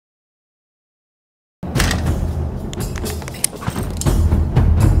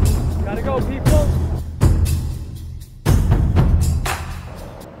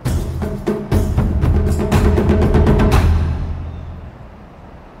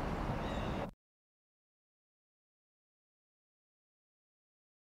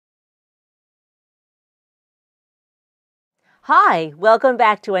Hi, welcome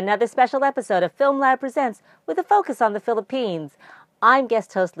back to another special episode of Film Lab Presents with a focus on the Philippines. I'm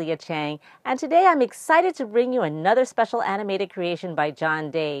guest host Lia Chang, and today I'm excited to bring you another special animated creation by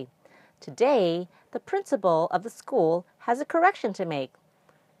John Day. Today, the principal of the school has a correction to make.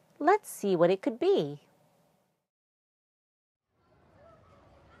 Let's see what it could be.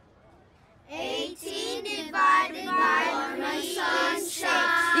 18 divided by 3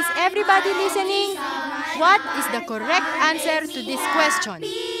 sunshine. Is everybody listening? What is the correct answer to this question?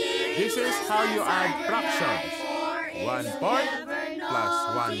 This is how you add fractions. 1/4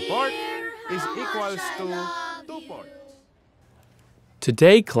 plus 1/4 is equals to 2/4.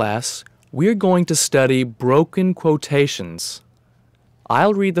 Today, class, we're going to study broken quotations.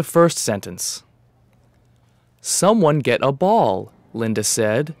 I'll read the first sentence. Someone get a ball, Linda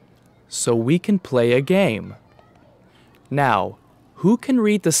said, so we can play a game. Now, who can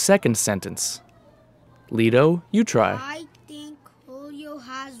read the second sentence? Lido, you try. I think Julio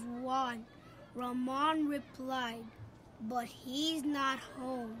has one, Ramon replied, but he's not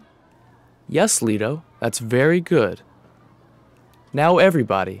home. Yes, Lido, that's very good. Now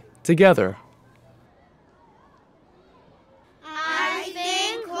everybody, together. I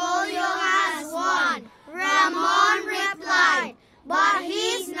think Julio has one, Ramon replied, but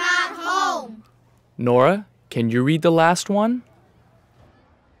he's not home. Nora, can you read the last one?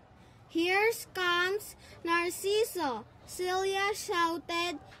 Here comes Narciso, Celia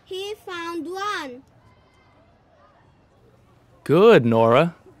shouted. He found one. Good,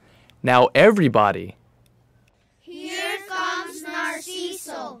 Nora. Now everybody. Here comes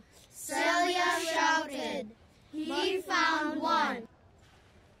Narciso, Celia shouted. He found one.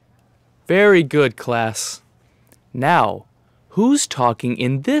 Very good, class. Now, who's talking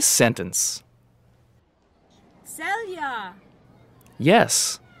in this sentence? Celia.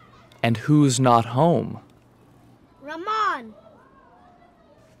 Yes. And who's not home? Ramon.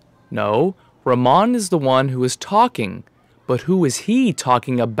 No, Ramon is the one who is talking. But who is he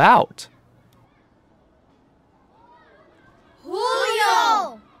talking about?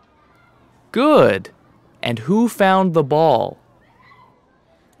 Julio. Good. And who found the ball?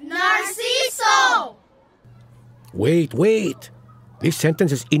 Narciso. Wait. This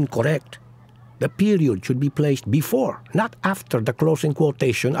sentence is incorrect. The period should be placed before, not after the closing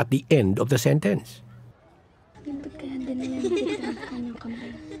quotation at the end of the sentence.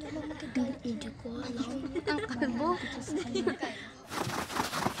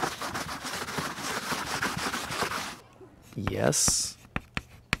 Yes,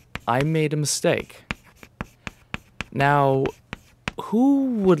 I made a mistake. Now, who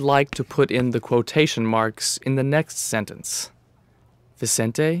would like to put in the quotation marks in the next sentence?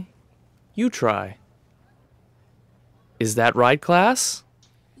 Vicente, you try. Is that right, class?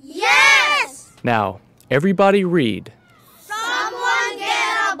 Yes! Now, everybody read. Someone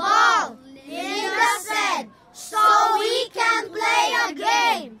get a ball, Linda said, so we can play a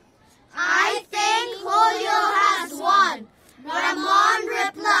game. I think Julio has one, Ramon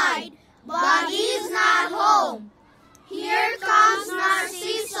replied, but he's not home. Here comes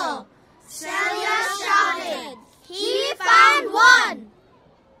Narciso, Celia shouted. He found one.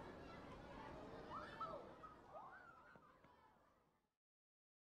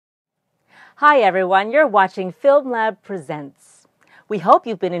 Hi everyone, you're watching Film Lab Presents. We hope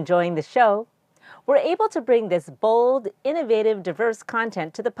you've been enjoying the show. We're able to bring this bold, innovative, diverse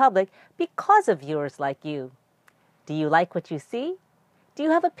content to the public because of viewers like you. Do you like what you see? Do you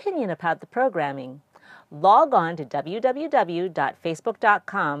have opinion about the programming? Log on to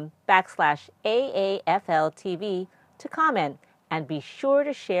www.facebook.com/AAFL TV to comment and be sure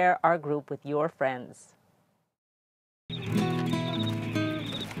to share our group with your friends.